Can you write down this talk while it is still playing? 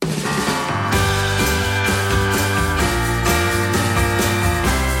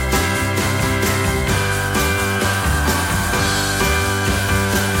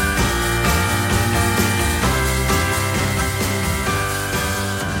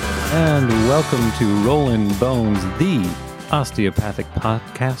and welcome to Rollin' Bones, the osteopathic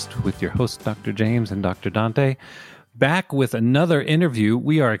podcast with your hosts, Dr. James and Dr. Dante. Back with another interview.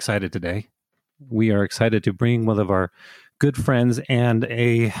 We are excited today. We are excited to bring one of our good friends and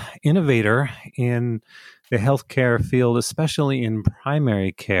a innovator in the healthcare field, especially in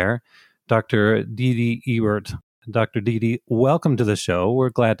primary care, Dr. Didi Ebert. Dr. Didi, welcome to the show. We're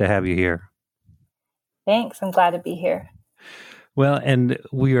glad to have you here. Thanks. I'm glad to be here. Well, and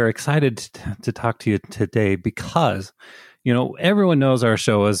we are excited to talk to you today because, everyone knows our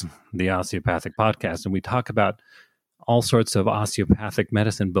show is the Osteopathic Podcast, and we talk about all sorts of osteopathic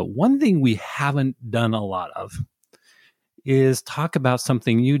medicine. But one thing we haven't done a lot of is talk about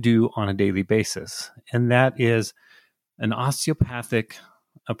something you do on a daily basis, and that is an osteopathic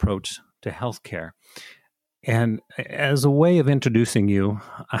approach to healthcare. And as a way of introducing you,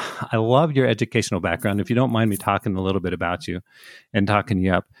 I love your educational background. If you don't mind me talking a little bit about you and talking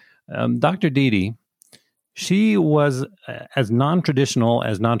you up, Dr. Didi, she was as non-traditional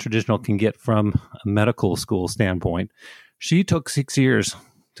can get from a medical school standpoint. She took 6 years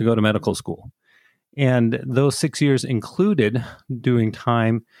to go to medical school. And those 6 years included doing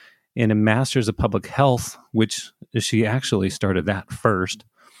time in a master's of public health, which she actually started that first,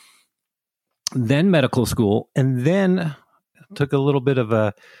 then medical school, and then took a little bit of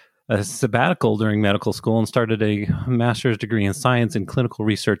a sabbatical during medical school and started a master's degree in science and clinical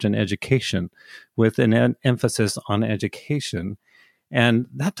research and education with an emphasis on education. And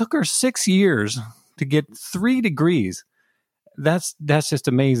that took her 6 years to get 3 degrees. That's just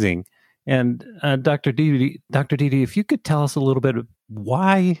amazing. And Dr. Didi, if you could tell us a little bit of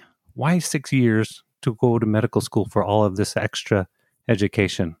why 6 years to go to medical school for all of this extra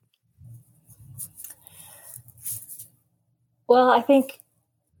education? Well, I think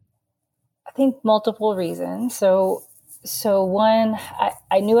multiple reasons. So one,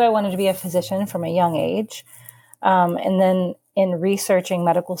 I knew I wanted to be a physician from a young age. And then in researching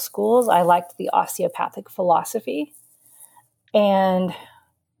medical schools, I liked the osteopathic philosophy. And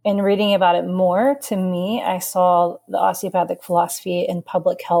in reading about it more, to me, I saw the osteopathic philosophy in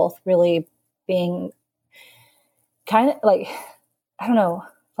public health really being kind of like, I don't know,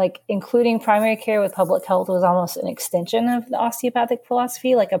 like including primary care with public health was almost an extension of the osteopathic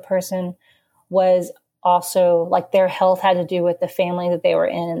philosophy. Like a person was also like their health had to do with the family that they were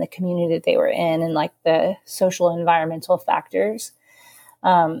in and the community that they were in and like the social and environmental factors.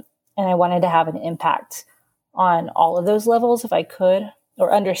 And I wanted to have an impact on all of those levels if I could,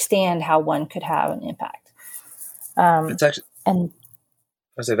 or understand how one could have an impact. It's actually, and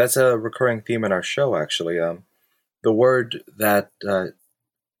I say that's a recurring theme in our show. Actually, the word that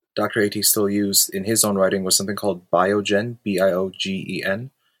Dr. AT still used in his own writing was something called biogen, Biogen.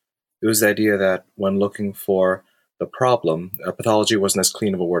 It was the idea that when looking for the problem, pathology wasn't as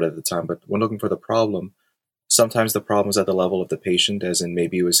clean of a word at the time, but when looking for the problem, sometimes the problem was at the level of the patient, as in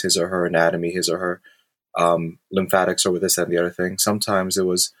maybe it was his or her anatomy, his or her lymphatics, or with this and the other thing. Sometimes it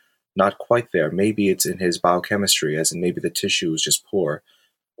was not quite there. Maybe it's in his biochemistry, as in maybe the tissue is just poor.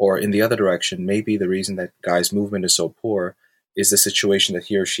 Or in the other direction, maybe the reason that guy's movement is so poor is the situation that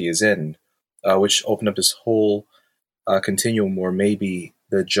he or she is in, which opened up this whole continuum where maybe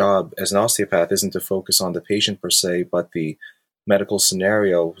the job as an osteopath isn't to focus on the patient per se, but the medical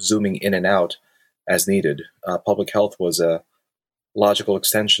scenario, zooming in and out as needed. Public health was a logical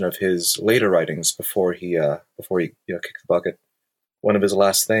extension of his later writings before he kicked the bucket. One of his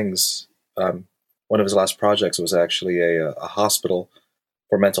last projects was actually a hospital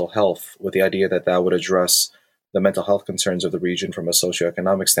for mental health, with the idea that would address the mental health concerns of the region from a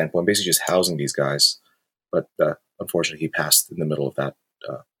socioeconomic standpoint, basically just housing these guys. But unfortunately, he passed in the middle of that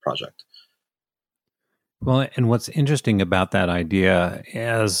project. Well, and what's interesting about that idea,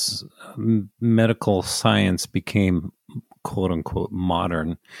 as medical science became quote unquote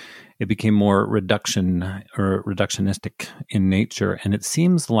modern, it became more reductionistic in nature. And it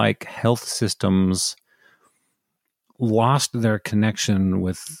seems like health systems lost their connection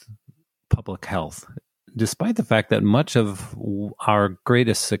with public health, despite the fact that much of our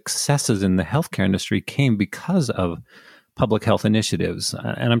greatest successes in the healthcare industry came because of public health initiatives.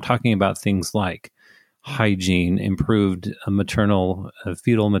 And I'm talking about things like hygiene, improved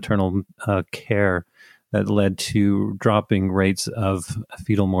fetal maternal care that led to dropping rates of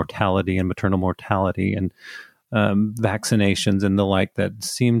fetal mortality and maternal mortality, and vaccinations and the like that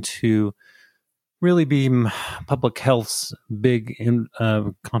seem to really be public health's big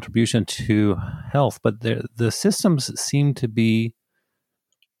contribution to health. But the systems seem to be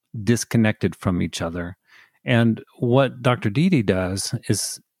disconnected from each other. And what Dr. Didi does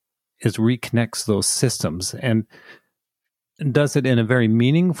is reconnects those systems. And does it in a very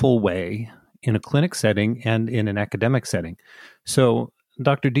meaningful way in a clinic setting and in an academic setting. So,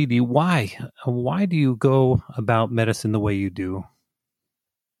 Dr. Dede, why do you go about medicine the way you do?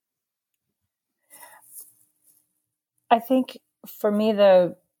 I think for me,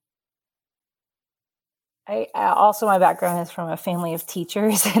 I also, my background is from a family of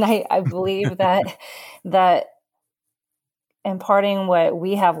teachers, and I believe that imparting what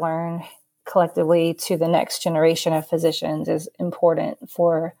we have learned collectively to the next generation of physicians is important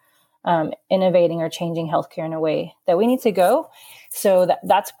for innovating or changing healthcare in a way that we need to go. So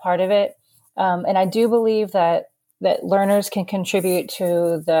that's part of it. And I do believe that learners can contribute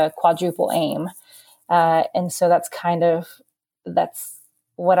to the quadruple aim. And so that's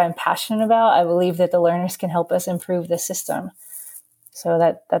what I'm passionate about. I believe that the learners can help us improve the system.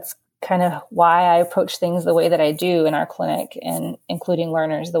 So that's kind of why I approach things the way that I do in our clinic, and including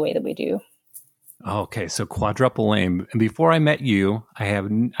learners the way that we do. Okay, so quadruple aim. Before I met you, I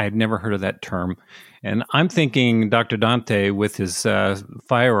had never heard of that term, and I'm thinking Dr. Dante with his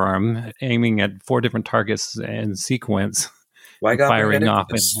firearm aiming at 4 different targets in sequence, firing off.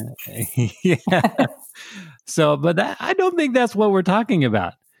 Yeah. So, but I don't think that's what we're talking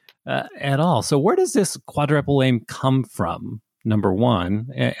about at all. So, where does this quadruple aim come from? Number one,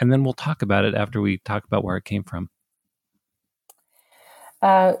 and then we'll talk about it after we talk about where it came from.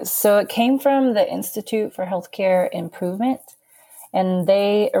 So it came from the Institute for Healthcare Improvement, and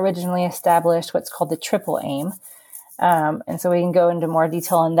they originally established what's called the triple aim. And so we can go into more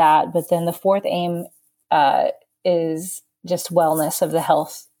detail on that. But then the 4th aim is just wellness of the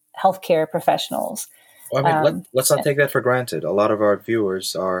healthcare professionals. Well, I mean, let's not take that for granted. A lot of our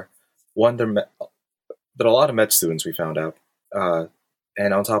viewers are that a lot of med students, we found out.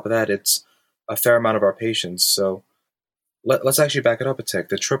 And on top of that, it's a fair amount of our patients. So let's actually back it up a tick.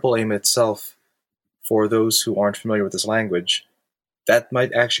 The triple aim itself, for those who aren't familiar with this language, that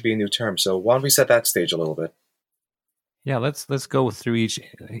might actually be a new term. So why don't we set that stage a little bit? Yeah, let's go through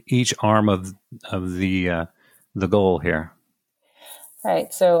each arm of the goal here.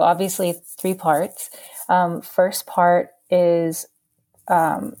 Right. So obviously 3 parts. First part is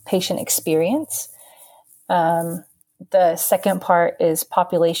patient experience. The second part is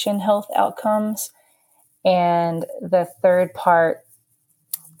population health outcomes. And the third part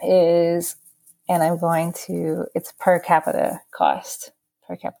is, it's per capita cost.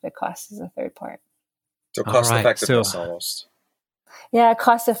 Per capita cost is the third part. So cost effectiveness almost. Yeah,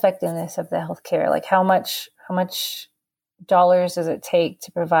 cost effectiveness of the healthcare. Like how much dollars does it take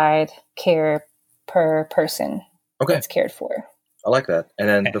to provide care per person that's cared for? I like that. And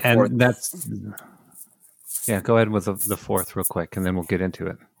then the fourth. Go ahead with the fourth real quick, and then we'll get into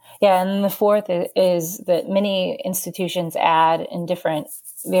it. Yeah, and the fourth is that many institutions add in different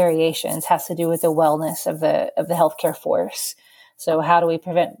variations, has to do with the wellness of the healthcare force. So how do we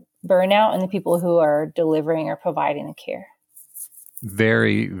prevent burnout in the people who are delivering or providing the care?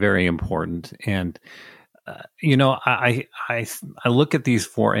 Very, very important. And I look at these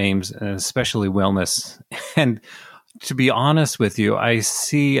 4 aims, and especially wellness, and to be honest with you, I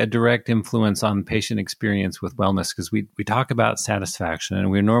see a direct influence on patient experience with wellness, because we talk about satisfaction,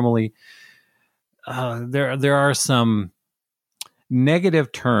 and we're normally there are some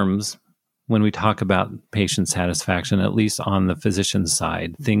negative terms when we talk about patient satisfaction, at least on the physician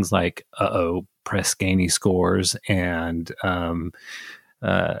side. Things like Press Ganey scores and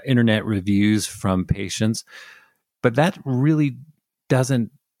internet reviews from patients, but that really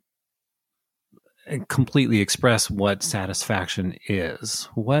doesn't completely express what satisfaction is.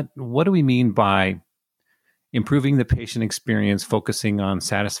 What do we mean by improving the patient experience, focusing on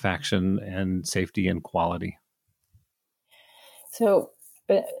satisfaction and safety and quality? So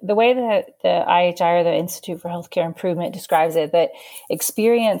the way that the IHI, or the Institute for Healthcare Improvement, describes it, that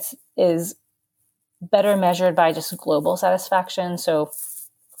experience is better measured by just global satisfaction. So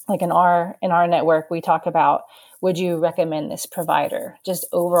like in our network, we talk about, would you recommend this provider? Just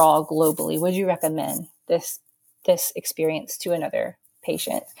overall globally, would you recommend this experience to another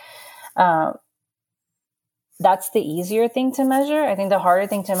patient? That's the easier thing to measure. I think the harder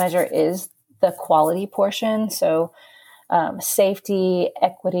thing to measure is the quality portion. So safety,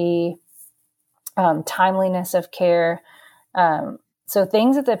 equity, timeliness of care. So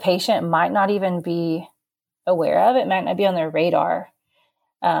things that the patient might not even be aware of, it might not be on their radar.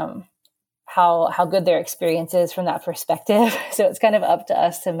 How good their experience is from that perspective. So it's kind of up to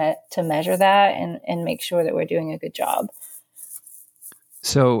us to measure that and make sure that we're doing a good job.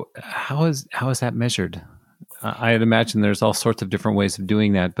 So how is that measured? I'd imagine there's all sorts of different ways of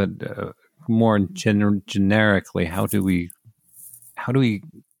doing that, but more generically, how do we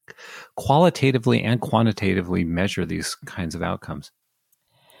qualitatively and quantitatively measure these kinds of outcomes?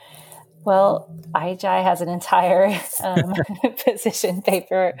 Well, IHI has an entire position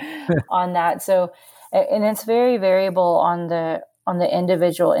paper on that. So, and it's very variable on the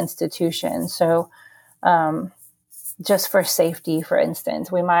individual institution. So, just for safety, for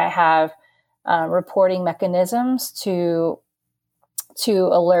instance, we might have reporting mechanisms to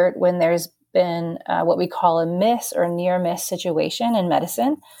alert when there's been what we call a miss or near miss situation in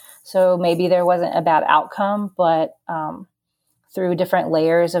medicine. So maybe there wasn't a bad outcome, but through different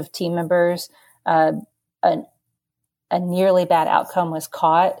layers of team members, a nearly bad outcome was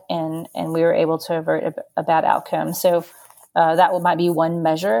caught, and we were able to avert a bad outcome. So that might be one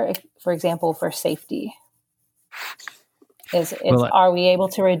measure, for example, for safety. Are we able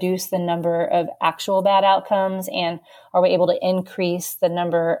to reduce the number of actual bad outcomes, and are we able to increase the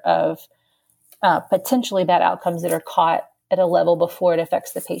number of potentially bad outcomes that are caught at a level before it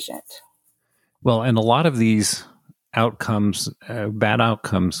affects the patient? Well, and a lot of these outcomes, bad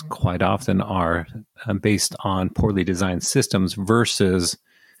outcomes, quite often are based on poorly designed systems versus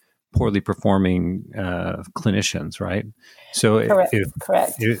poorly performing clinicians, right? So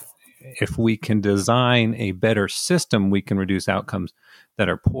Correct. If we can design a better system, we can reduce outcomes that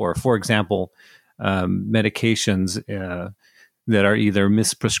are poor. For example, medications that are either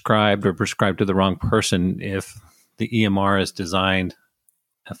misprescribed or prescribed to the wrong person, if the EMR is designed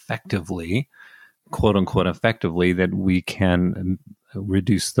effectively, quote unquote effectively, that we can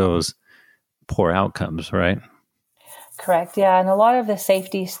reduce those poor outcomes, right? Correct. Yeah. And a lot of the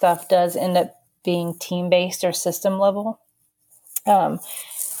safety stuff does end up being team-based or system level.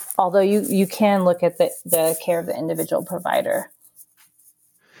 Although you can look at the care of the individual provider.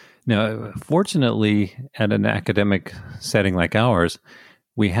 Now, fortunately, at an academic setting like ours,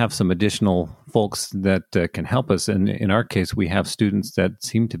 we have some additional folks that can help us. And in our case, we have students that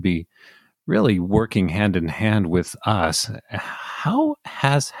seem to be really working hand in hand with us. How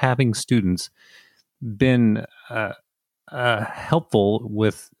has having students been helpful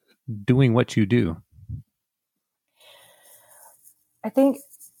with doing what you do? I think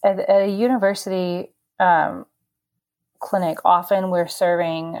at a university clinic, often we're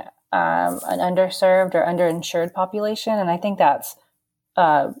serving an underserved or underinsured population, and I think that's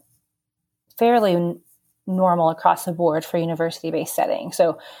fairly normal across the board for university-based settings.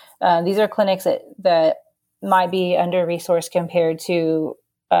 So these are clinics that might be under-resourced compared to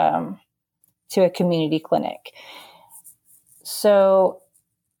a community clinic. So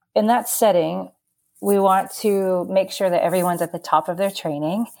in that setting, we want to make sure that everyone's at the top of their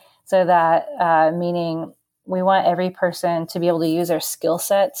training. So that meaning we want every person to be able to use their skill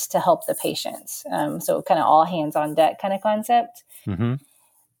sets to help the patients. So kind of all hands on deck kind of concept. Mm-hmm.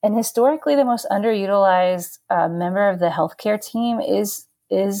 And historically, the most underutilized member of the healthcare team is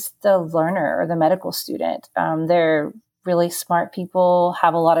the learner or the medical student. They're really smart people,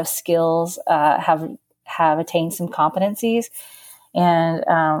 have a lot of skills, have attained some competencies, and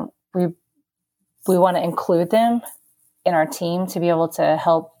we want to include them in our team to be able to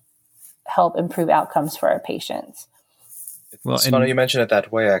help improve outcomes for our patients. It's funny you mention it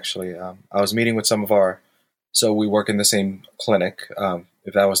that way, actually. I was meeting with some of so we work in the same clinic,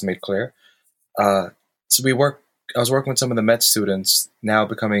 if that wasn't made clear. I was working with some of the med students now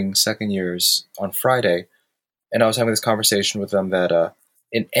becoming second years on Friday, and I was having this conversation with them that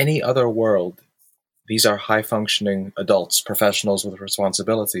in any other world, these are high-functioning adults, professionals with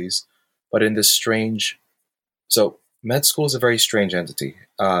responsibilities, but in this so med school is a very strange entity.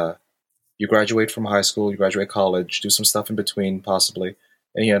 You graduate from high school, you graduate college, do some stuff in between possibly,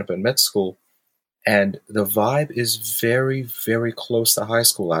 and you end up in med school. And the vibe is very, very close to high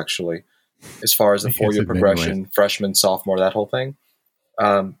school, actually, as far as the 4-year progression, freshman, sophomore, that whole thing.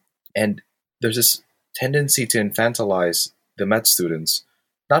 And there's this tendency to infantilize the med students,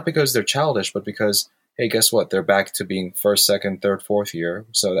 not because they're childish, but because, hey, guess what? They're back to being first, second, third, fourth year.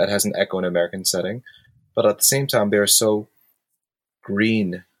 So that has an echo in an American setting. But at the same time, they're so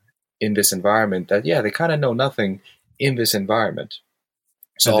green in this environment that, yeah, they kind of know nothing in this environment.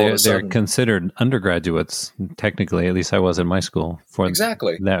 So they're considered undergraduates, technically. At least I was in my school for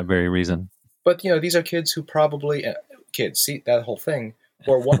exactly that very reason. But, these are kids who probably, see, that whole thing,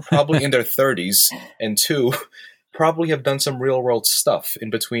 where one, probably in their 30s, and two, probably have done some real-world stuff in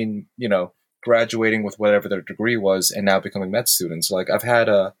between, graduating with whatever their degree was and now becoming med students. Like, I've had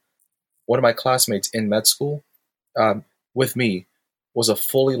one of my classmates in med school with me was a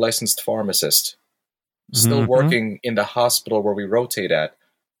fully licensed pharmacist, still working in the hospital where we rotate at.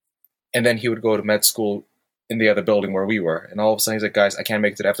 And then he would go to med school in the other building where we were. And all of a sudden he's like, guys, I can't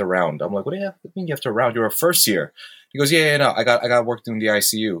make it after round. I'm like, what do you mean you have to round? You're a first year. He goes, yeah, no, I got work doing the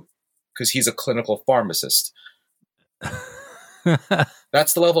ICU because he's a clinical pharmacist.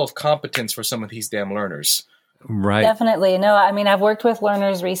 That's the level of competence for some of these damn learners. Right. Definitely. No, I mean, I've worked with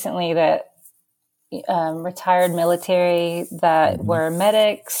learners recently that retired military, that were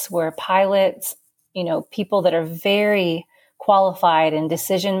medics, were pilots, people that are very qualified in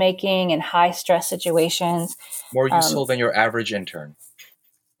decision making and high stress situations. More useful than your average intern.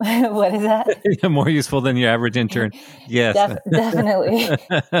 What is that? More useful than your average intern. Yes. Definitely.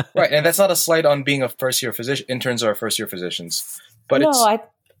 Right. And that's not a slight on being a first-year physician. Interns are first-year physicians. But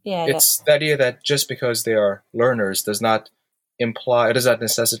it's the idea that just because they are learners does not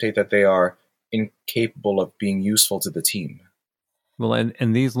necessitate that they are incapable of being useful to the team. Well,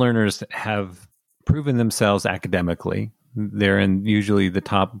 and these learners have proven themselves academically. They're in usually the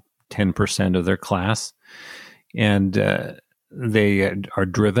top 10% of their class. And they are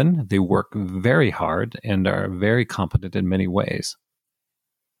driven, they work very hard, and are very competent in many ways.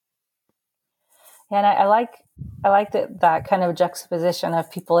 And I like that kind of juxtaposition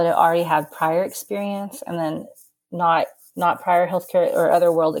of people that already had prior experience and then not prior healthcare or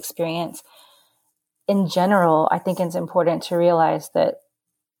other world experience. In general, I think it's important to realize that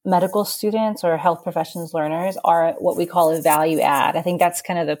medical students or health professions learners are what we call a value add. I think that's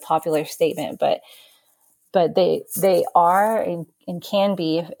kind of the popular statement, but they are and can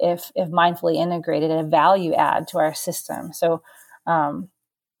be, if mindfully integrated, a value add to our system. So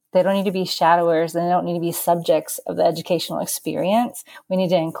they don't need to be shadowers, and they don't need to be subjects of the educational experience. We need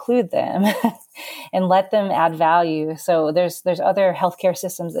to include them and let them add value. So there's other healthcare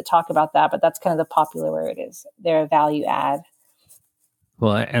systems that talk about that, but that's kind of the popular word is they're a value add.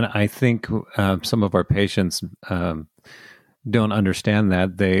 Well, and I think some of our patients don't understand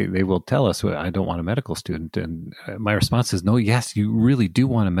that. They will tell us, well, I don't want a medical student. And my response is, no, yes, you really do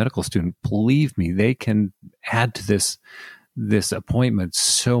want a medical student. Believe me, they can add to this appointment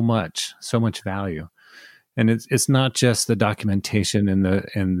so much value. And it's not just the documentation and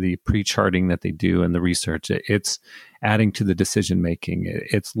the pre-charting that they do and the research. It's adding to the decision making.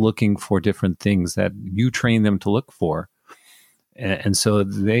 It's looking for different things that you train them to look for. And so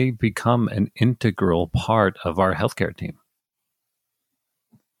they become an integral part of our healthcare team.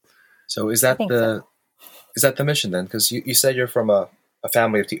 So is that the mission then? Because you said you're from a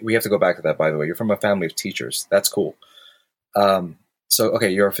family of we have to go back to that, by the way. You're from a family of teachers. That's cool. So okay,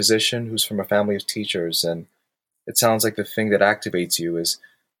 you're a physician who's from a family of teachers, and it sounds like the thing that activates you is,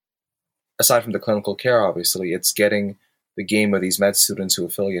 aside from the clinical care, obviously, it's getting the game of these med students who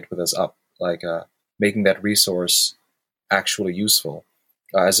affiliate with us up, like making that resource actually useful,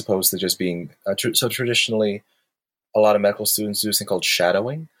 as opposed to just being so traditionally a lot of medical students do this thing called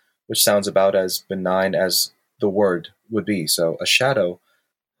shadowing, which sounds about as benign as the word would be. So a shadow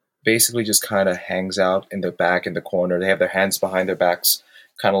basically just kind of hangs out in the back, in the corner. They have their hands behind their backs,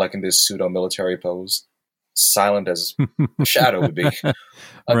 kind of like in this pseudo military pose, silent as a shadow would be,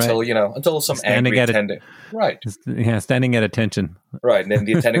 until until some angry attending, standing at attention, right? And then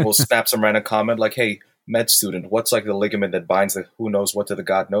the attending will snap some random comment like, "Hey, med student, what's like the ligament that binds the who knows what to the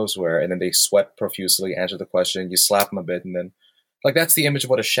God knows where?" And then they sweat profusely, answer the question. You slap them a bit, and then like that's the image of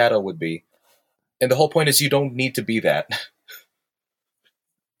what a shadow would be. And the whole point is you don't need to be that.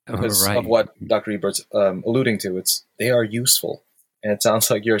 Because of what Dr. Ebert's alluding to, they are useful. And it sounds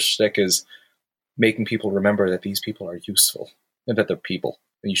like your shtick is making people remember that these people are useful and that they're people,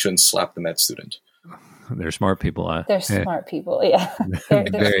 and you shouldn't slap the med student. They're smart people. They're smart people, yeah.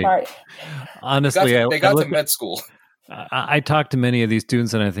 They're smart. Honestly, they got to med school. I talk to many of these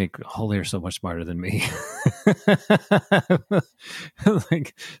students and I think, oh, they're so much smarter than me.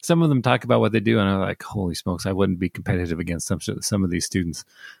 Like some of them talk about what they do and I'm like, holy smokes, I wouldn't be competitive against some of these students.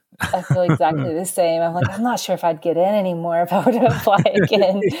 I feel exactly the same. I'm like, I'm not sure if I'd get in anymore if I were to apply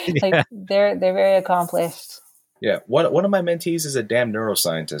again. Like they're very accomplished. Yeah. One of my mentees is a damn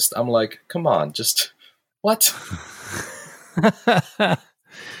neuroscientist. I'm like, come on, just what?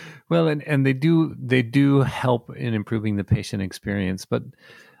 Well, and they do help in improving the patient experience, but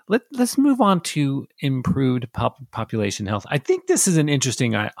let's move on to improved population health. I think this is an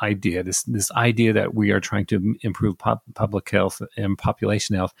interesting idea. This idea that we are trying to improve public health and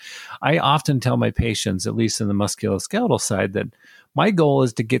population health. I often tell my patients, at least in the musculoskeletal side, that my goal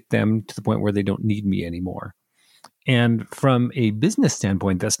is to get them to the point where they don't need me anymore. And from a business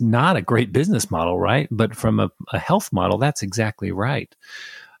standpoint, that's not a great business model, right? But from a health model, that's exactly right.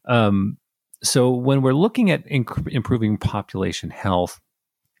 So when we're looking at improving population health,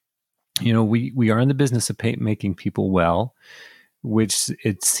 we are in the business of making people well, which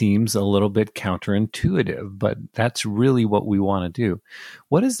it seems a little bit counterintuitive, but that's really what we want to do.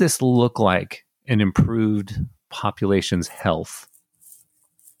 What does this look like, an improved population's health?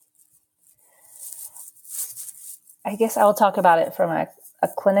 I guess I'll talk about it from a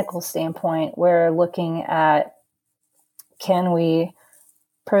clinical standpoint. We're looking at, can we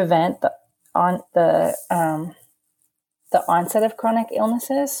prevent the onset of chronic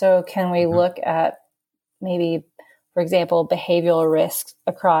illnesses? So can we look at maybe, for example, behavioral risks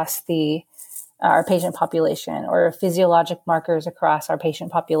across our patient population, or physiologic markers across our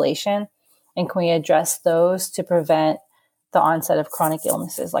patient population? And can we address those to prevent the onset of chronic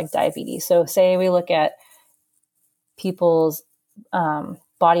illnesses like diabetes? So say we look at people's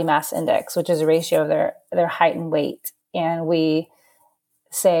body mass index, which is a ratio of their height and weight. And we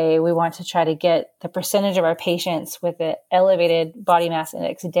say we want to try to get the percentage of our patients with an elevated body mass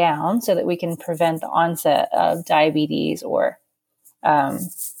index down so that we can prevent the onset of diabetes or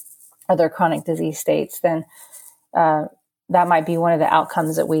other chronic disease states, then that might be one of the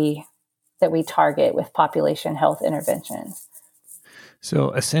outcomes that we target with population health interventions.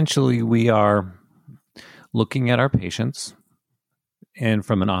 So essentially, we are looking at our patients, and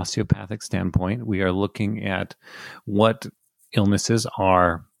from an osteopathic standpoint, we are looking at what illnesses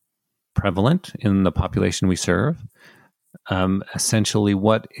are prevalent in the population we serve. Essentially,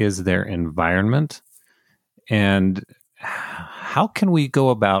 what is their environment, and how can we go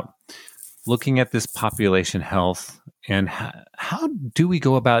about looking at this population health, and how do we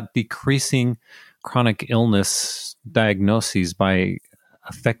go about decreasing chronic illness diagnoses by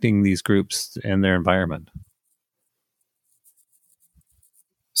affecting these groups and their environment?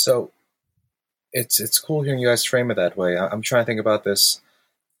 So it's cool hearing you guys frame it that way. I'm trying to think about this.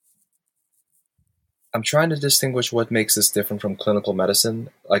 I'm trying to distinguish what makes this different from clinical medicine,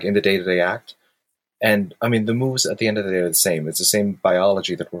 like in the day-to-day act. And I mean, the moves at the end of the day are the same. It's the same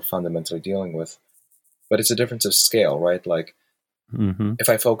biology that we're fundamentally dealing with, but it's a difference of scale, right? Like, if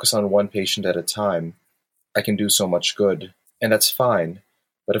I focus on one patient at a time, I can do so much good, and that's fine.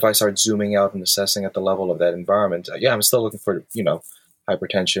 But if I start zooming out and assessing at the level of that environment, I'm still looking for,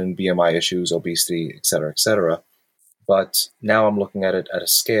 hypertension, BMI issues, obesity, et cetera. But now I'm looking at it at a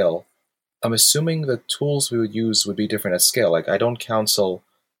scale. I'm assuming the tools we would use would be different at scale. Like, I wouldn't counsel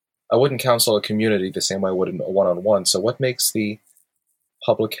a community the same way I would in a one-on-one. So what makes the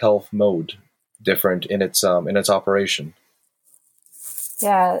public health mode different in its operation?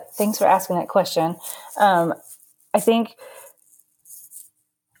 Yeah, thanks for asking that question. I think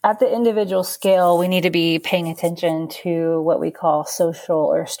at the individual scale, we need to be paying attention to what we call social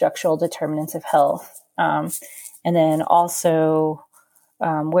or structural determinants of health. And then also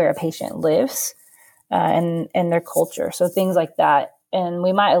where a patient lives and their culture. So things like that. And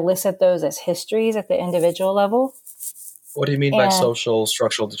we might elicit those as histories at the individual level. What do you mean by social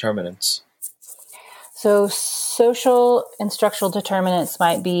structural determinants? So social and structural determinants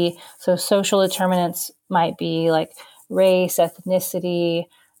might be like race, ethnicity.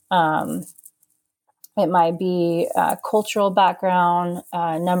 It might be cultural background,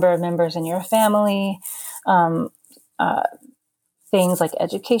 number of members in your family, things like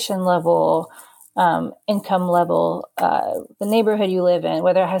education level, income level, the neighborhood you live in,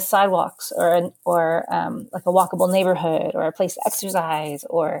 whether it has sidewalks or like a walkable neighborhood or a place to exercise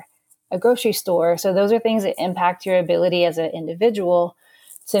or a grocery store. So those are things that impact your ability as an individual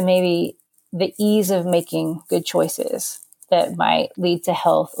to maybe the ease of making good choices that might lead to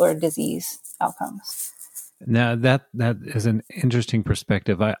health or disease outcomes. Now that is an interesting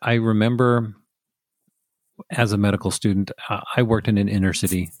perspective. I remember as a medical student, I worked in an inner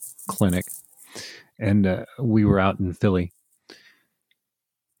city clinic, and we were out in Philly.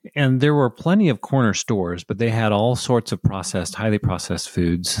 And there were plenty of corner stores, but they had all sorts of highly processed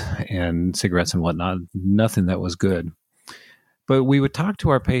foods and cigarettes and whatnot, nothing that was good. But we would talk to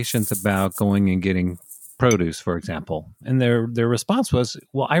our patients about going and getting produce, for example. And their response was,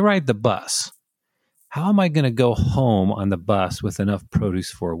 well, I ride the bus. How am I going to go home on the bus with enough produce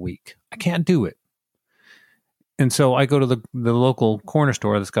for a week? I can't do it. And so I go to the local corner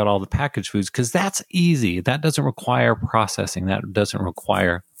store that's got all the packaged foods because that's easy. That doesn't require processing. That doesn't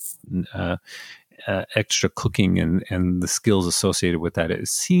require extra cooking and the skills associated with that. It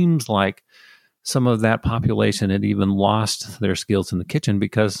seems like some of that population had even lost their skills in the kitchen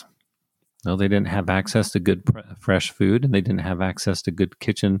because they didn't have access to good fresh food, and they didn't have access to good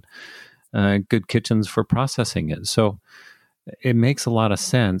kitchens for processing it. So it makes a lot of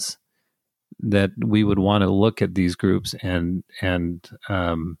sense that we would want to look at these groups and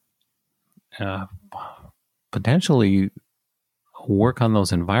potentially work on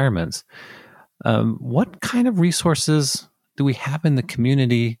those environments. What kind of resources do we have in the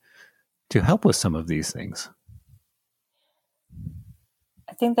community to help with some of these things?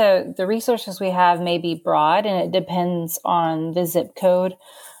 think the resources we have may be broad, and it depends on the zip code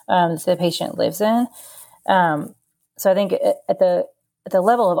that the patient lives in. So I think at the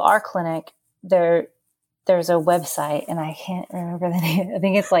level of our clinic, there's a website, and I can't remember the name. I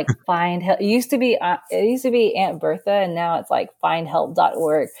think it's like Find Help. It used to be Aunt Bertha, and now it's like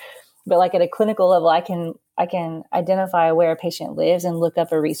findhelp.org. But like at a clinical level, I can identify where a patient lives and look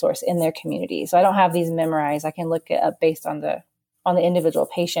up a resource in their community. So I don't have these memorized. I can look it up based on the individual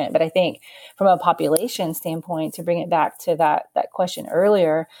patient. But I think from a population standpoint, to bring it back to that question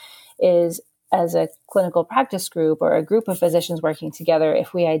earlier, is as a clinical practice group or a group of physicians working together,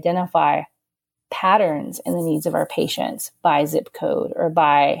 if we identify patterns in the needs of our patients by zip code or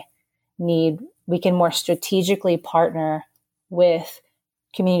by need, we can more strategically partner with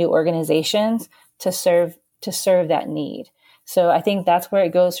community organizations to serve that need. So I think that's where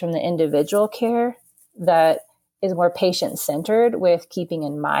it goes from the individual care that is more patient-centered with keeping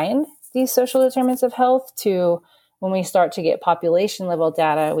in mind these social determinants of health, to when we start to get population level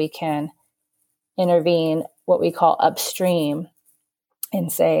data, we can intervene what we call upstream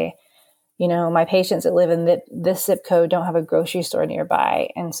and say, my patients that live in this zip code don't have a grocery store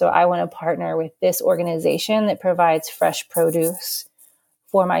nearby. And so I want to partner with this organization that provides fresh produce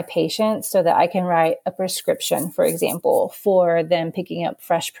for my patients so that I can write a prescription, for example, for them picking up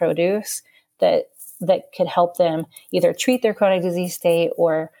fresh produce that could help them either treat their chronic disease state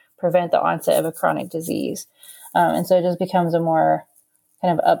or prevent the onset of a chronic disease. And so it just becomes a more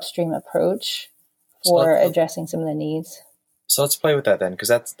kind of upstream approach for addressing some of the needs. So let's play with that then, because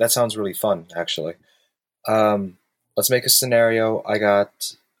that sounds really fun, actually. Let's make a scenario. I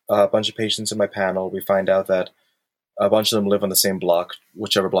got a bunch of patients in my panel. We find out that a bunch of them live on the same block,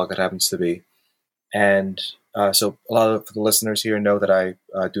 whichever block it happens to be. And so a lot of the listeners here know that I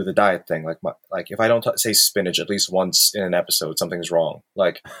do the diet thing. Like if I don't say spinach at least once in an episode, something's wrong.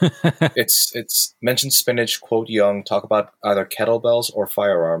 Like it's mention spinach, quote Jung, talk about either kettlebells or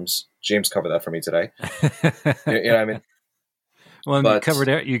firearms. James covered that for me today. You know what I mean? Well, you covered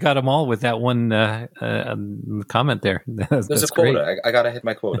it. You got them all with that one comment there. There's a quota. Great. I got to hit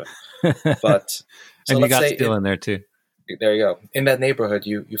my quota. But so and you got still in there too. There you go. In that neighborhood,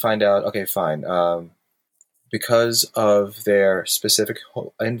 you find out, okay, fine. Because of their specific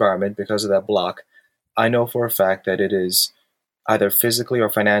environment, because of that block, I know for a fact that it is either physically or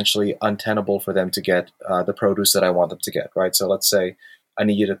financially untenable for them to get the produce that I want them to get, right? So let's say I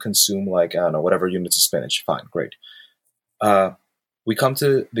need you to consume whatever units of spinach. Fine, great. We come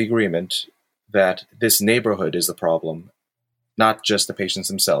to the agreement that this neighborhood is the problem, not just the patients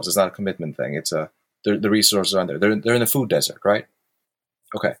themselves. It's not a commitment thing. It's the resources are there. They're in the food desert, right?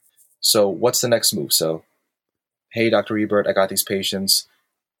 Okay. So what's the next move? So, hey, Dr. Ebert, I got these patients.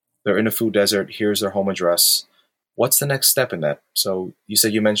 They're in a food desert. Here's their home address. What's the next step in that? So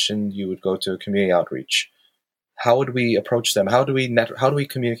you mentioned you would go to community outreach. How would we approach them? How do we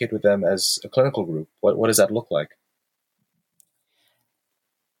communicate with them as a clinical group? What does that look like?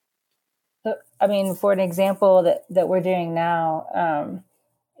 I mean, for an example that we're doing now,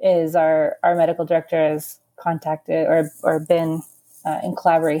 is our medical director has contacted or been in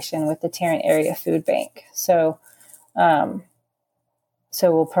collaboration with the Tarrant Area Food Bank. So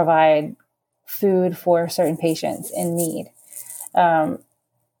we'll provide food for certain patients in need. I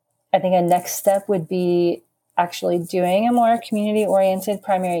think a next step would be actually doing a more community-oriented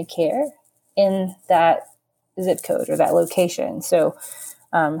primary care in that zip code or that location. So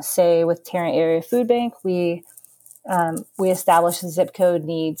say with Tarrant Area Food Bank, we establish the zip code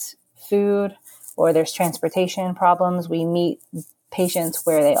needs food or there's transportation problems. We meet patients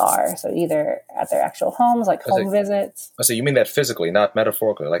where they are. So either at their actual homes, like home visits. So you mean that physically, not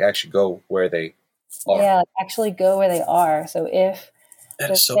metaphorically, like actually go where they are? Yeah, actually go where they are. So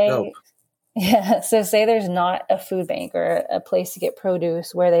that is so dope. Yeah. So say there's not a food bank or a place to get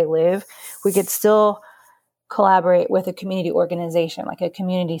produce where they live, we could still collaborate with a community organization, like a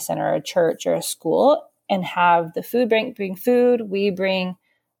community center, or a church, or a school, and have the food bank bring food. We bring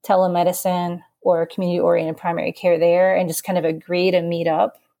telemedicine or community-oriented primary care there, and just kind of agree to meet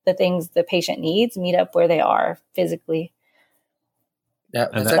up the things the patient needs, meet up where they are physically. Yeah,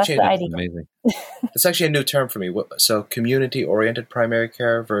 that's actually amazing. That's actually a new term for me. So community-oriented primary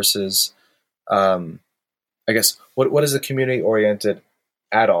care versus, I guess, what does a community-oriented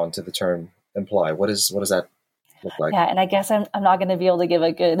add-on to the term imply? What does that look like? Yeah, and I guess I'm not going to be able to give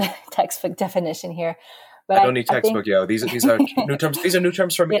a good textbook definition here. But I don't need textbook, yo. These are new terms. These are new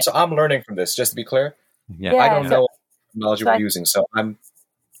terms for me. Yeah. So I'm learning from this, just to be clear. Yeah. I don't know the knowledge we're using, so I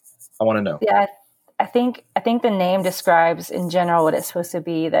want to know. Yeah, I think the name describes in general what it's supposed to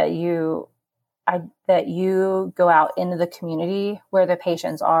be, that you that you go out into the community where the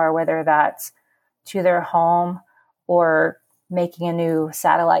patients are, whether that's to their home or making a new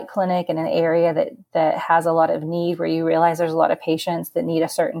satellite clinic in an area that has a lot of need, where you realize there's a lot of patients that need a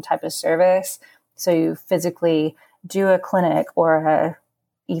certain type of service. So you physically do a clinic, or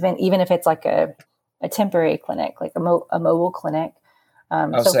even if it's like a temporary clinic, like a mobile clinic. I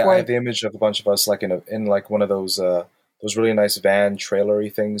have the image of a bunch of us like in like one of those really nice van trailery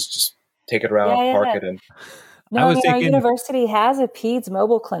things. Just take it around, park it, and. No, our university has a PEDS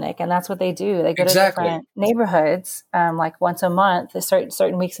mobile clinic, and that's what they do. They go to different neighborhoods, like once a month.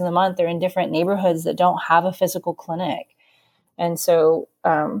 Certain weeks in the month, they're in different neighborhoods that don't have a physical clinic, and so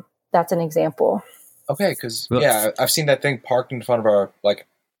that's an example. Okay, because I've seen that thing parked in front of our like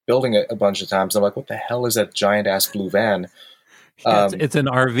building a bunch of times. I'm like, what the hell is that giant ass blue van? It's an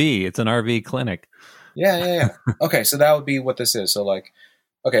RV. It's an RV clinic. Yeah. Okay, so that would be what this is. So like,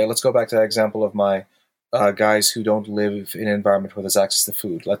 okay, let's go back to that example of my. Guys who don't live in an environment where there's access to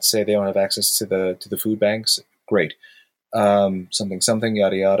food. Let's say they don't have access to the food banks. Great. Something,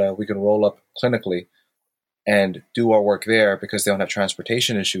 yada, yada. We can roll up clinically and do our work there because they don't have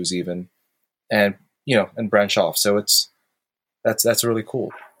transportation issues even, and branch off. So that's really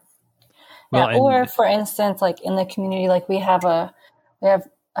cool. Yeah, or for instance, like in the community, like we have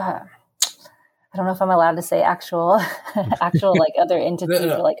I don't know if I'm allowed to say actual like other entities.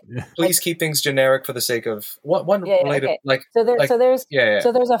 No. Or like, please keep things generic for the sake of one related. Okay. Like so there's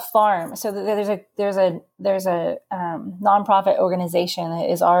a farm. So there's a nonprofit organization that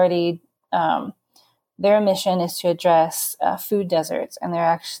is already their mission is to address food deserts, and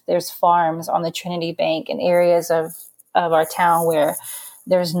there's farms on the Trinity Bank in areas of our town where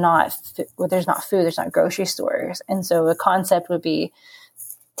there's not food, there's not grocery stores, and so the concept would be.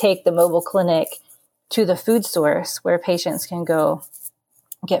 Take the mobile clinic to the food source where patients can go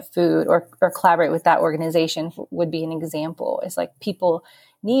get food, or collaborate with that organization would be an example. It's like people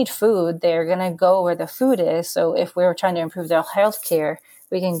need food. They're going to go where the food is. So if we're trying to improve their health care,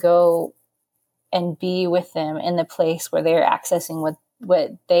 we can go and be with them in the place where they're accessing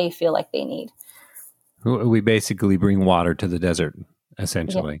what they feel like they need. We basically bring water to the desert,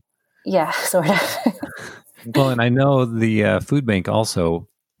 essentially. Yeah, sort of. Well, and I know the food bank also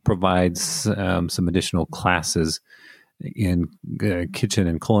provides some additional classes in kitchen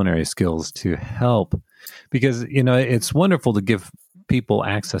and culinary skills to help, because it's wonderful to give people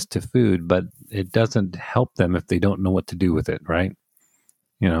access to food, but it doesn't help them if they don't know what to do with it, right?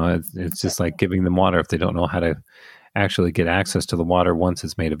 It's just like giving them water. If they don't know how to actually get access to the water once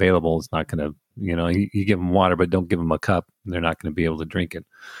it's made available, it's not going to, you give them water, but don't give them a cup, they're not going to be able to drink it.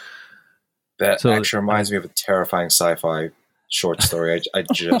 That actually reminds me of a terrifying sci-fi short story. I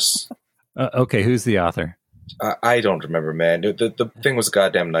just okay. Who's the author? I don't remember, man. The thing was a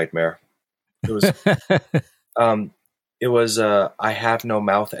goddamn nightmare. It was. I have no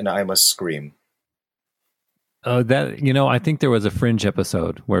mouth and I must scream. Oh, that I think there was a Fringe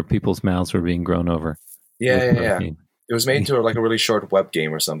episode where people's mouths were being grown over. Yeah. It was made into like a really short web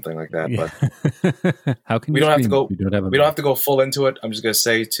game or something like that. But how can we don't have to go? We don't have to go full into it. I'm just gonna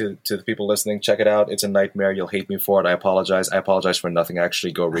say to the people listening, check it out. It's a nightmare. You'll hate me for it. I apologize. I apologize for nothing.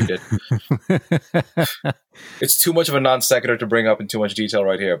 Actually, go read it. It's too much of a non sequitur to bring up in too much detail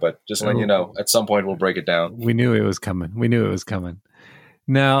right here. But just letting you know, at some point we'll break it down. We knew it was coming.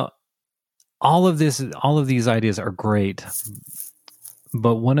 Now, all of these ideas are great,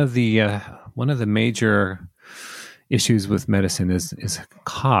 but one of the major issues with medicine is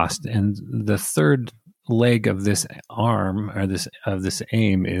cost, and the third leg of this arm, or this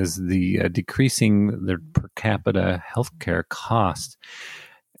aim, is the decreasing the per capita healthcare cost.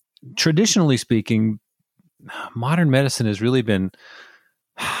 Traditionally speaking, modern medicine has really been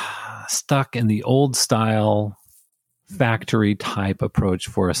stuck in the old style factory type approach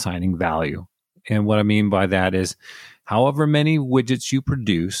for assigning value. And what I mean by that is, however many widgets you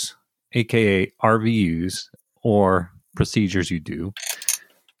produce, aka RVUs, or procedures you do,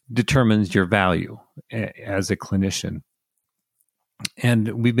 determines your value as a clinician. And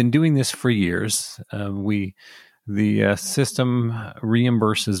we've been doing this for years. The system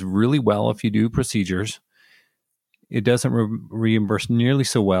reimburses really well if you do procedures. It doesn't reimburse nearly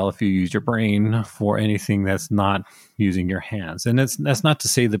so well if you use your brain for anything that's not using your hands. And that's not to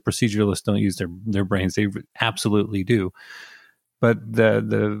say the proceduralists don't use their brains. They absolutely do. But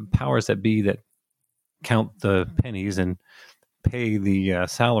the powers that be that count the pennies and pay the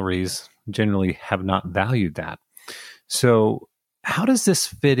salaries generally have not valued that. So how does this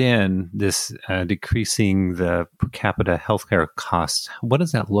fit in, this decreasing the per capita healthcare costs? What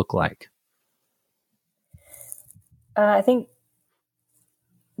does that look like? I think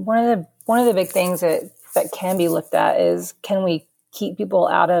one of the one of the big things that can be looked at is, can we keep people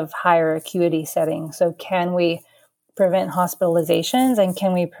out of higher acuity settings? So can we prevent hospitalizations, and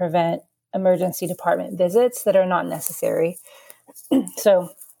can we prevent emergency department visits that are not necessary? So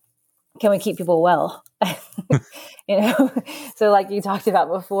can we keep people well? So like you talked about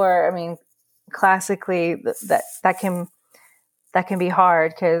before, I mean, classically that can be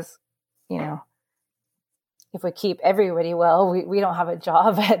hard because, if we keep everybody well, we don't have a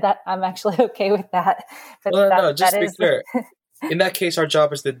job. That I'm actually okay with that. But no, just to be clear. In that case, our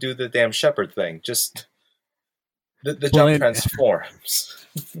job is to do the damn shepherd thing. Just the job transforms.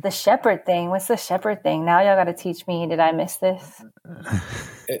 The shepherd thing. What's the shepherd thing? Now y'all got to teach me. Did I miss this?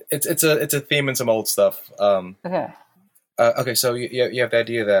 It's a theme in some old stuff. Okay. Okay. So you have the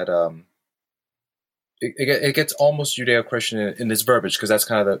idea that it gets almost Judeo-Christian in this verbiage, because that's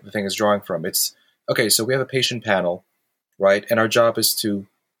kind of the thing it's drawing from. It's okay. So we have a patient panel, right? And our job is to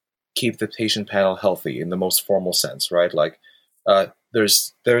keep the patient panel healthy in the most formal sense, right? Like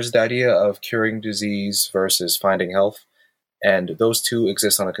there's the idea of curing disease versus finding health. And those two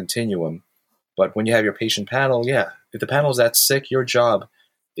exist on a continuum. But when you have your patient panel, if the panel is that sick, your job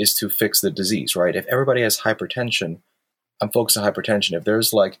is to fix the disease, right? If everybody has hypertension, I'm focused on hypertension. If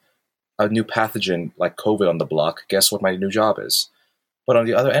there's like a new pathogen like COVID on the block, guess what my new job is? But on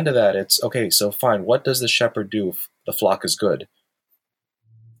the other end of that, it's, okay, so fine, what does the shepherd do if the flock is good?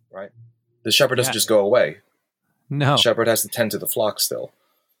 Right? The shepherd doesn't just go away. No. The shepherd has to tend to the flock still.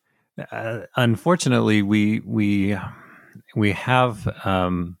 Unfortunately, we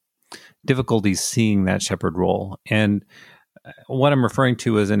have difficulties seeing that shepherd role. And what I'm referring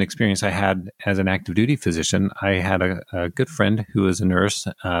to is an experience I had as an active duty physician. I had a good friend who was a nurse.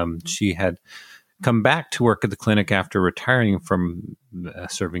 She had come back to work at the clinic after retiring from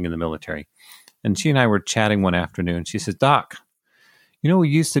serving in the military. And she and I were chatting one afternoon. She says, "Doc, we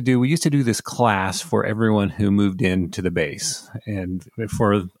used to do this class for everyone who moved into the base. And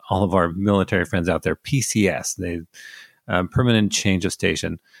for all of our military friends out there, PCS, permanent change of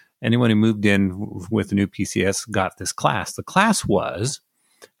station. Anyone who moved in with a new PCS got this class. The class was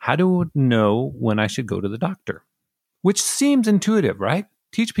how to know when I should go to the doctor," which seems intuitive, right?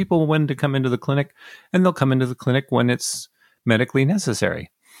 Teach people when to come into the clinic, and they'll come into the clinic when it's medically necessary.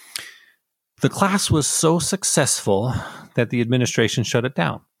 The class was so successful that the administration shut it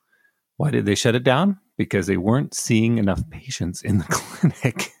down. Why did they shut it down? Because they weren't seeing enough patients in the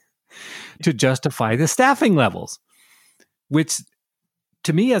clinic to justify the staffing levels, which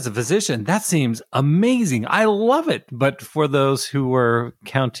to me as a physician, that seems amazing. I love it. But for those who were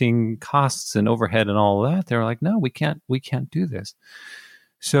counting costs and overhead and all of that, they're like, no, we can't do this.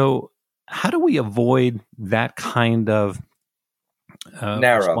 So how do we avoid that kind of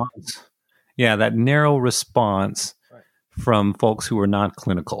narrow response? Yeah, that narrow response from folks who are not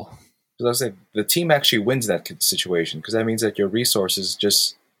clinical. Because I was saying, the team actually wins that situation, because that means that your resources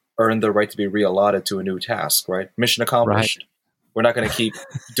just earn the right to be reallotted to a new task, right? Mission accomplished. Right. We're not going to keep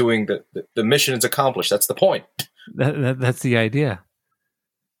doing the mission is accomplished. That's the point. That's the idea.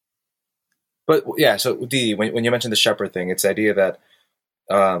 But yeah, so Dee, when you mentioned the shepherd thing, it's the idea that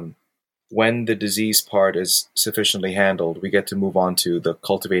when the disease part is sufficiently handled, we get to move on to the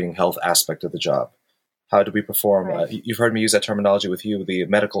cultivating health aspect of the job. How do we perform? Right. You've heard me use that terminology with you, the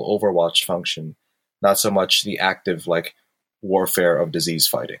medical overwatch function, not so much the active warfare of disease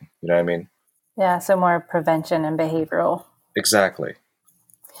fighting. You know what I mean? Yeah, so more prevention and behavioral. Exactly.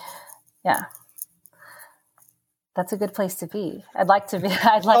 Yeah. That's a good place to be. I'd like to be.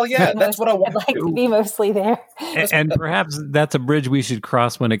 That's what I want. I'd like to be mostly there. And perhaps that's a bridge we should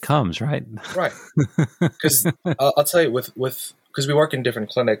cross when it comes, right? Right. Because I'll tell you, because we work in different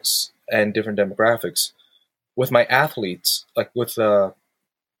clinics and different demographics, with my athletes, like with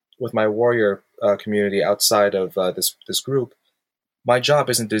my warrior community outside of this group, my job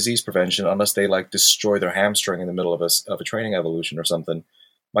isn't disease prevention unless they destroy their hamstring in the middle of a training evolution or something.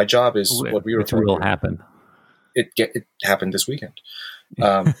 My job is what we refer to. It will happen. It happened this weekend.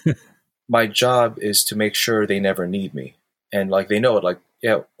 My job is to make sure they never need me, and they know it.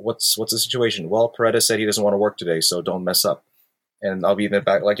 What's the situation? Well, Paredes said he doesn't want to work today, so don't mess up. And I'll be in the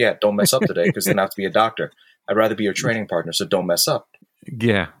back don't mess up today, because then I have to be a doctor. I'd rather be your training partner, so don't mess up.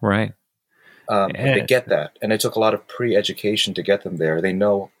 Yeah, right. They get that, and it took a lot of pre-education to get them there. They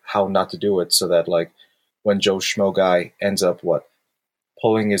know how not to do it, so that when Joe Schmo guy ends up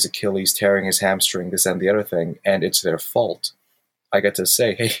pulling his Achilles, tearing his hamstring, this and the other thing, and it's their fault, I get to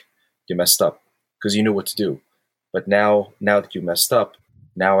say, hey, you messed up, because you knew what to do. But now that you messed up,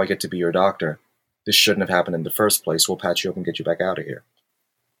 now I get to be your doctor. This shouldn't have happened in the first place. We'll patch you up and get you back out of here.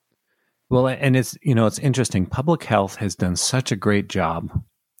 Well, and it's interesting. Public health has done such a great job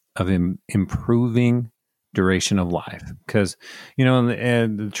of improving duration of life. Because, in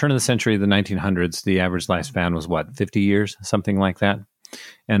the turn of the century, the 1900s, the average lifespan was 50 years, something like that.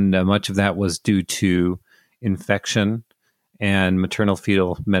 And much of that was due to infection and maternal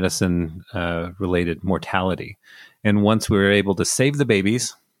fetal medicine related mortality. And once we were able to save the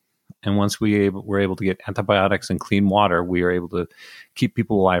babies, and once we were able to get antibiotics and clean water, we were able to keep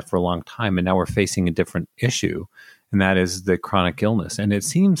people alive for a long time. And now we're facing a different issue, and that is the chronic illness. And it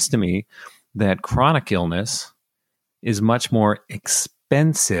seems to me that chronic illness is much more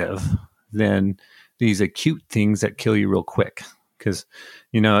expensive than these acute things that kill you real quick. Because,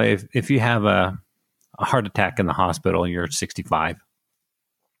 if you have a heart attack in the hospital and you're 65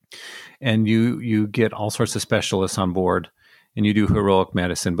 and you get all sorts of specialists on board and you do heroic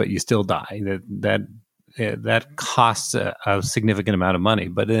medicine, but you still die, that costs a significant amount of money.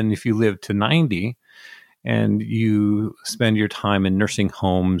 But then if you live to 90 and you spend your time in nursing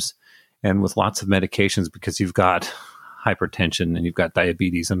homes and with lots of medications because you've got hypertension and you've got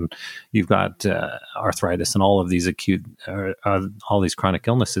diabetes and you've got arthritis and all of these acute, all these chronic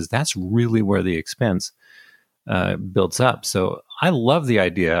illnesses, that's really where the expense builds up. So I love the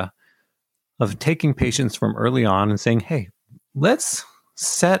idea of taking patients from early on and saying, hey, let's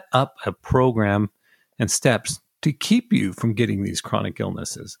set up a program and steps to keep you from getting these chronic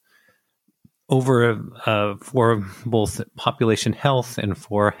illnesses over for both population health and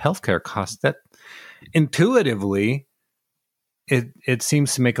for healthcare costs. That intuitively, it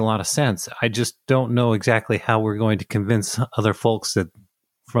seems to make a lot of sense. I just don't know exactly how we're going to convince other folks that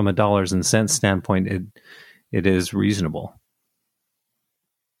from a dollars and cents standpoint, it is reasonable.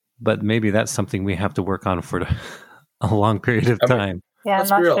 But maybe that's something we have to work on for a long period of time. Yeah,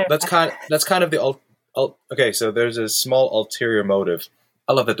 let's be real. Sure. That's kind of the okay. So there's a small ulterior motive.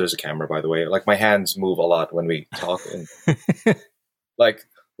 I love that there's a camera, by the way. Like my hands move a lot when we talk, and like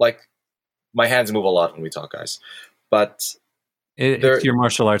my hands move a lot when we talk, guys. But it's your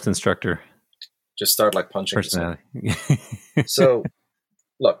martial arts instructor. Just start like punching. Personality. So,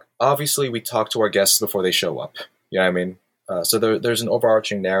 look. Obviously, we talk to our guests before they show up. You know what I mean? So there's an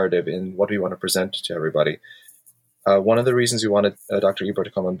overarching narrative in what we want to present to everybody. One of the reasons we wanted Dr. Ebert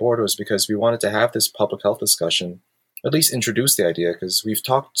to come on board was because we wanted to have this public health discussion, at least introduce the idea, because we've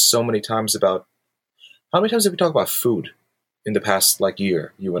talked so many times about, how many times have we talked about food in the past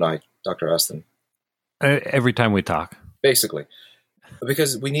year, you and I, Dr. Aston? Every time we talk. Basically.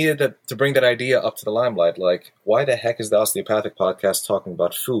 Because we needed to bring that idea up to the limelight. Like, why the heck is the Osteopathic Podcast talking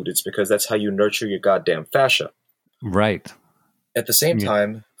about food? It's because that's how you nurture your goddamn fascia. Right. At the same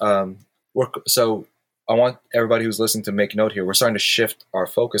time, so I want everybody who's listening to make note here. We're starting to shift our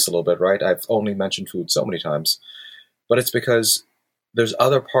focus a little bit, right? I've only mentioned food so many times, but it's because there's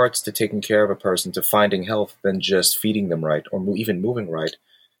other parts to taking care of a person, to finding health, than just feeding them right or even moving right.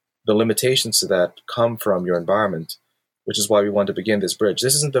 The limitations to that come from your environment, which is why we want to begin this bridge.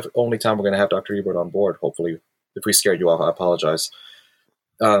 This isn't the only time we're going to have Dr. Ebert on board, hopefully. If we scared you off, I apologize.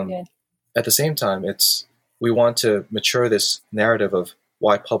 At the same time, we want to mature this narrative of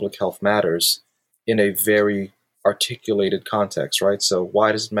why public health matters in a very articulated context, right? So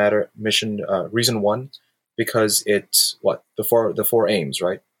why does it matter? Reason one, because it's the four aims,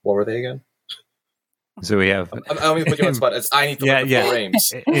 right? What were they again? So we have. I'm going to put you on the spot. I need to look at 4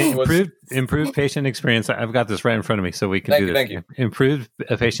 aims. Improved patient experience. I've got this right in front of me, so we can do this. Thank you. Improved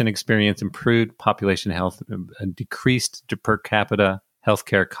patient experience, improved population health, decreased per capita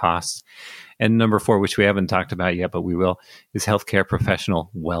healthcare costs, and number 4, which we haven't talked about yet, but we will, is healthcare professional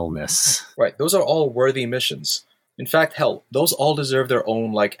wellness. Right. Those are all worthy missions. In fact, hell, those all deserve their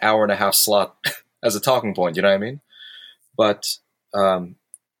own hour-and-a-half slot as a talking point. You know what I mean? But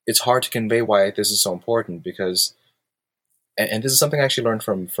it's hard to convey why this is so important because, and this is something I actually learned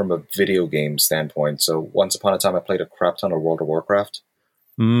from a video game standpoint. So once upon a time, I played a crap ton of World of Warcraft.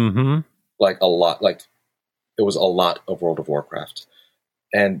 Mm-hmm. A lot. It was a lot of World of Warcraft.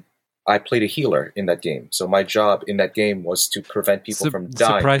 And I played a healer in that game. So my job in that game was to prevent people from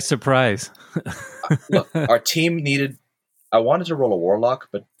dying. Surprise. Look, our team I wanted to roll a warlock,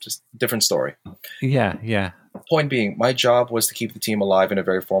 but just different story. Yeah. Point being, my job was to keep the team alive in a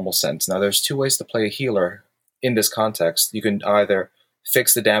very formal sense. Now, there's 2 ways to play a healer in this context. You can either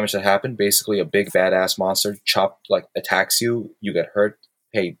fix the damage that happened, basically a big badass monster attacks you, you get hurt.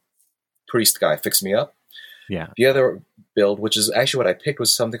 Hey, priest guy, fix me up. Yeah. The other build, which is actually what I picked,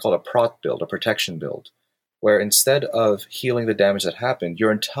 was something called a prot build, a protection build, where instead of healing the damage that happened,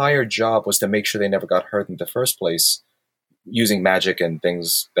 your entire job was to make sure they never got hurt in the first place using magic and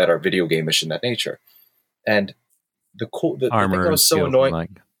things that are video game-ish in that nature. And the armor thing that was so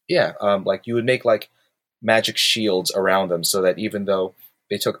annoying, you would make magic shields around them so that even though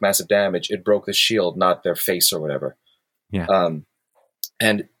they took massive damage, it broke the shield, not their face or whatever. Yeah.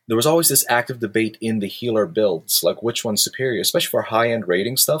 And there was always this active debate in the healer builds, like which one's superior, especially for high-end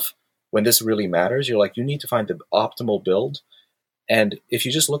rating stuff. When this really matters, you're like, you need to find the optimal build. And if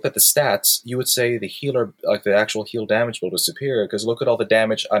you just look at the stats, you would say the healer, like the actual heal damage build, was superior because look at all the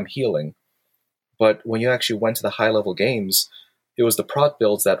damage I'm healing. But when you actually went to the high-level games, it was the prot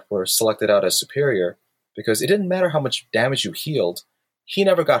builds that were selected out as superior because it didn't matter how much damage you healed. He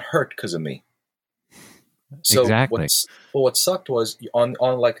never got hurt because of me. So exactly. What sucked was on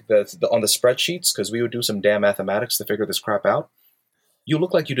like the on the spreadsheets, because we would do some damn mathematics to figure this crap out. You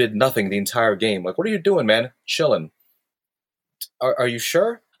look like you did nothing the entire game. Like, what are you doing, man? Chilling. Are you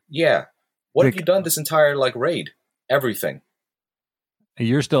sure? Yeah. What have you done this entire like raid? Everything.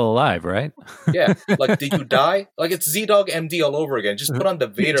 You're still alive, right? Yeah. Like, did you die? Like, it's Z-Dog MD all over again. Just put on the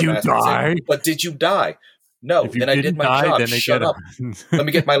Vader mask. But did you die? No. Then I did my job. Shut up. Let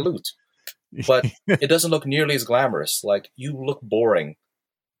me get my loot. But it doesn't look nearly as glamorous. Like, you look boring.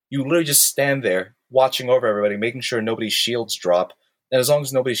 You literally just stand there watching over everybody, making sure nobody's shields drop. And as long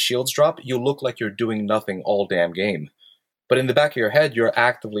as nobody's shields drop, you look like you're doing nothing all damn game. But in the back of your head, you're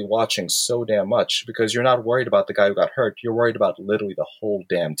actively watching so damn much because you're not worried about the guy who got hurt. You're worried about literally the whole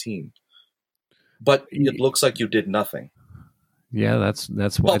damn team. But it looks like you did nothing. Yeah, that's why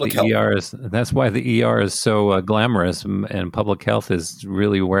that's why the ER is so glamorous, and public health is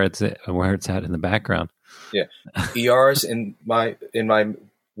really where it's at in the background. Yeah, ERs in my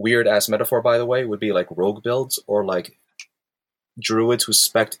weird ass metaphor, by the way, would be like rogue builds or like druids who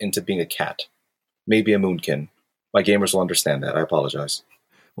spec into being a cat, maybe a moonkin. My gamers will understand that. I apologize.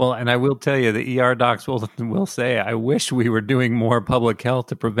 Well, and I will tell you, the ER docs will say, I wish we were doing more public health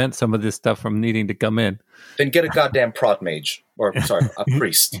to prevent some of this stuff from needing to come in. Then get a goddamn prot mage. Or, sorry, a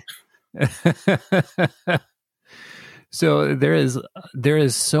priest. So there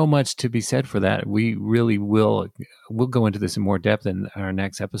is so much to be said for that. We really we'll go into this in more depth in our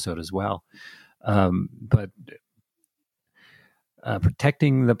next episode as well. But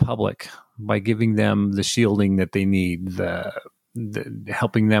protecting the public by giving them the shielding that they need, the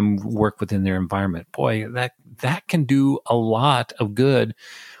helping them work within their environment. Boy, that can do a lot of good,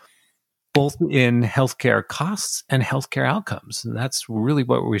 both in healthcare costs and healthcare outcomes. And that's really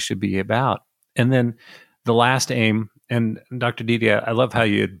what we should be about. And then the last aim, and Dr. Didia, I love how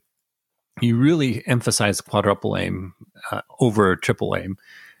you really emphasize quadruple aim over triple aim.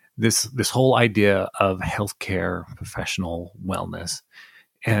 This whole idea of healthcare professional wellness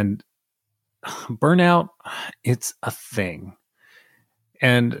and burnout, it's a thing.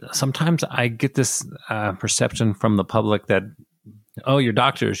 And sometimes I get this perception from the public that, oh, you're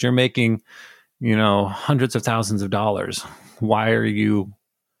doctors, you're making, hundreds of thousands of dollars. Why are you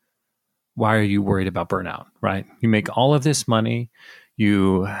worried about burnout, right? You make all of this money,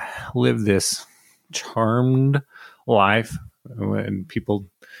 you live this charmed life, and people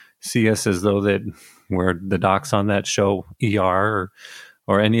see us as though that we're the docs on that show, ER,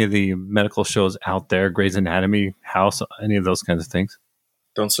 or any of the medical shows out there, Grey's Anatomy, House, any of those kinds of things.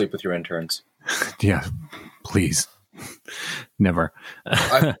 Don't sleep with your interns. Yeah, please. Never.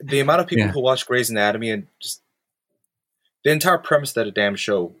 The amount of people who watch Grey's Anatomy and just the entire premise of that damn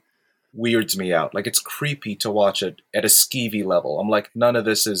show weirds me out. Like, it's creepy to watch it at a skeevy level. I'm like, none of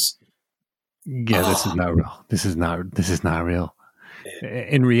this is. Yeah, this is not real. This is not real.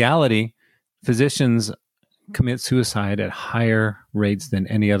 In reality, physicians commit suicide at higher rates than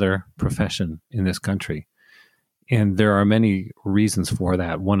any other profession in this country. And there are many reasons for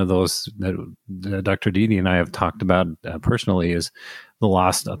that. One of those that Dr. Didi and I have talked about personally is the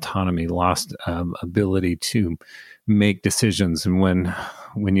lost autonomy, lost ability to make decisions. And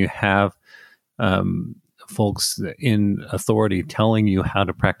when you have folks in authority telling you how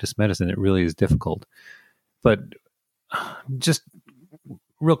to practice medicine, it really is difficult. But just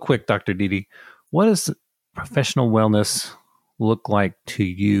real quick, Dr. Didi, what does professional wellness look like to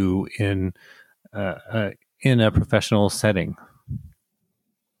you in a professional setting?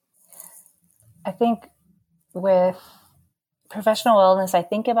 I think with professional wellness, I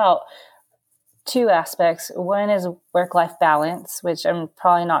think about two aspects. One is work-life balance, which I'm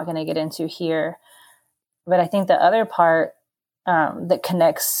probably not going to get into here. But I think the other part that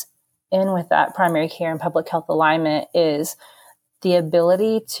connects in with that primary care and public health alignment is the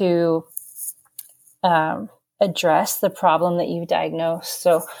ability to address the problem that you've diagnosed.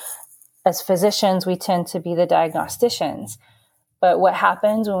 So as physicians, we tend to be the diagnosticians. But what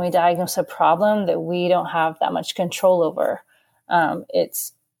happens when we diagnose a problem that we don't have that much control over?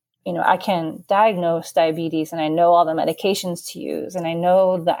 I can diagnose diabetes and I know all the medications to use and I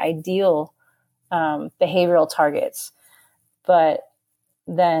know the ideal behavioral targets. But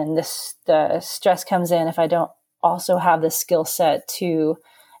then the stress comes in if I don't also have the skill set to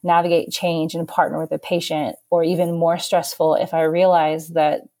navigate change and partner with a patient, or even more stressful if I realize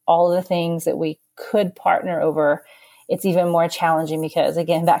that all of the things that we could partner over, it's even more challenging because,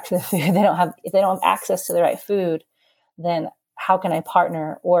 again, back to the food, if they don't have access to the right food, then how can I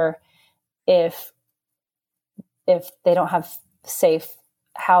partner? Or if they don't have safe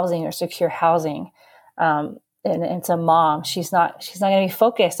housing or secure housing, and it's a mom, she's not going to be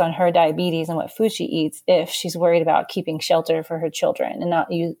focused on her diabetes and what food she eats if she's worried about keeping shelter for her children and not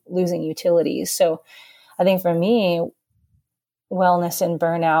losing utilities. So I think for me, wellness and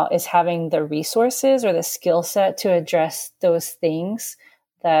burnout is having the resources or the skill set to address those things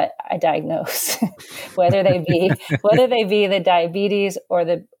that I diagnose, whether they be the diabetes or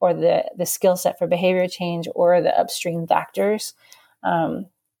the skill set for behavior change or the upstream factors.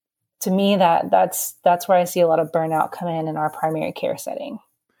 To me, that's where I see a lot of burnout come in our primary care setting.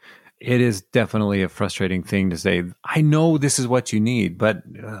 It is definitely a frustrating thing to say, I know this is what you need, but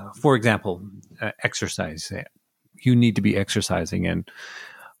for example, exercise. You need to be exercising, and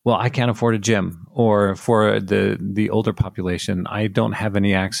well, I can't afford a gym. Or for the older population, I don't have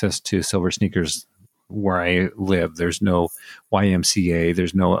any access to Silver Sneakers where I live. There's no YMCA.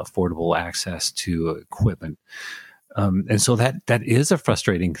 There's no affordable access to equipment. And so that is a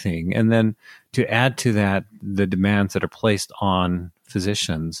frustrating thing. And then to add to that, the demands that are placed on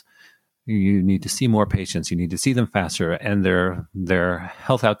physicians, you need to see more patients, you need to see them faster, and their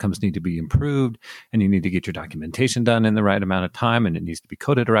health outcomes need to be improved, and you need to get your documentation done in the right amount of time, and it needs to be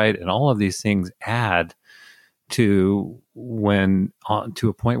coded right. And all of these things add to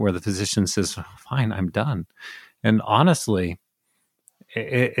a point where the physician says, fine, I'm done. And honestly,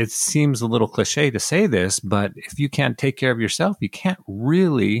 it seems a little cliche to say this, but if you can't take care of yourself, you can't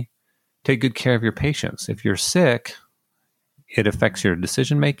really take good care of your patients. If you're sick, it affects your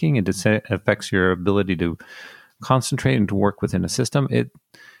decision-making. It affects your ability to concentrate and to work within a system. It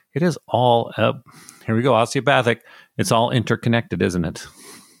is all, here we go, osteopathic. It's all interconnected, isn't it?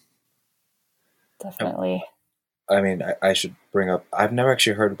 Definitely. I mean, I should bring up, I've never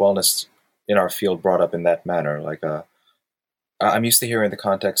actually heard wellness in our field brought up in that manner. Like, I'm used to hearing the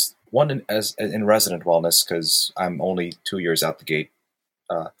context, one in resident wellness, because I'm only 2 years out the gate.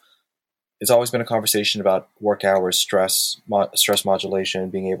 It's always been a conversation about work hours, stress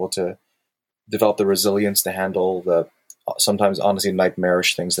modulation, being able to develop the resilience to handle the sometimes honestly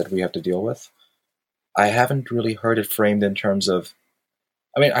nightmarish things that we have to deal with. I haven't really heard it framed in terms of,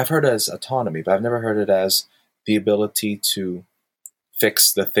 I mean, I've heard it as autonomy, but I've never heard it as the ability to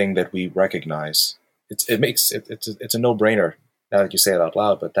fix the thing that we recognize. It's a no-brainer now that you say it out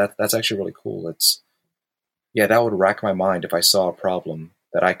loud, but that's actually really cool. That would rack my mind if I saw a problem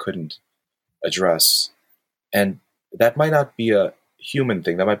that I couldn't address. And that might not be a human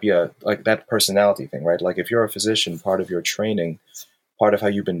thing. That might be that personality thing, right? Like if you're a physician, part of your training, part of how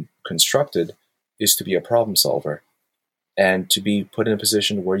you've been constructed is to be a problem solver and to be put in a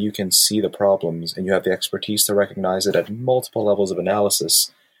position where you can see the problems and you have the expertise to recognize it at multiple levels of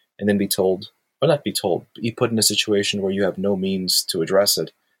analysis, and then be put in a situation where you have no means to address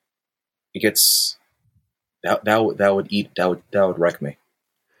it. It gets, that would wreck me.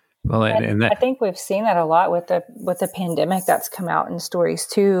 Well, and I think we've seen that a lot with the pandemic that's come out in stories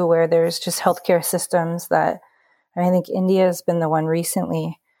too, where there's just healthcare systems that, I think India has been the one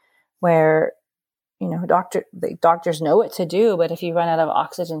recently where, doctors know what to do, but if you run out of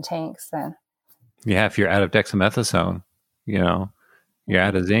oxygen tanks, then if you're out of dexamethasone, you're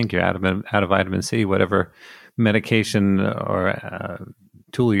out of zinc, you're out of vitamin C, whatever medication or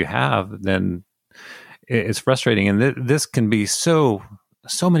tool you have, then it's frustrating. And this can be so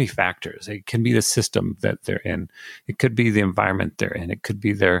many factors. It can be the system that they're in. It could be the environment they're in. It could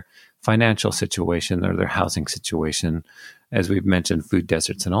be their financial situation or their housing situation. As we've mentioned, food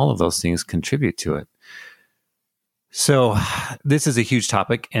deserts and all of those things contribute to it. So this is a huge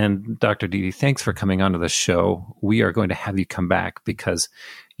topic. And Dr. Dede, thanks for coming onto the show. We are going to have you come back because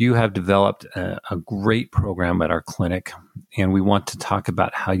you have developed a great program at our clinic. And we want to talk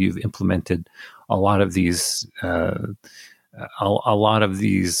about how you've implemented a lot of these aims. All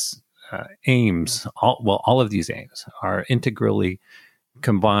of these aims are integrally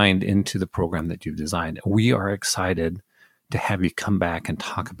combined into the program that you've designed. We are excited to have you come back and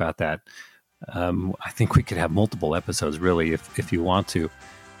talk about that. I think we could have multiple episodes, really, if you want to.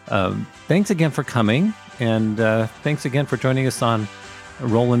 Thanks again for coming, and thanks again for joining us on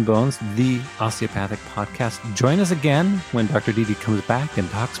Rollin' Bones, the osteopathic podcast. Join us again when Dr. Dede comes back and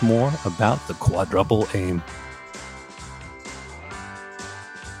talks more about the quadruple aim.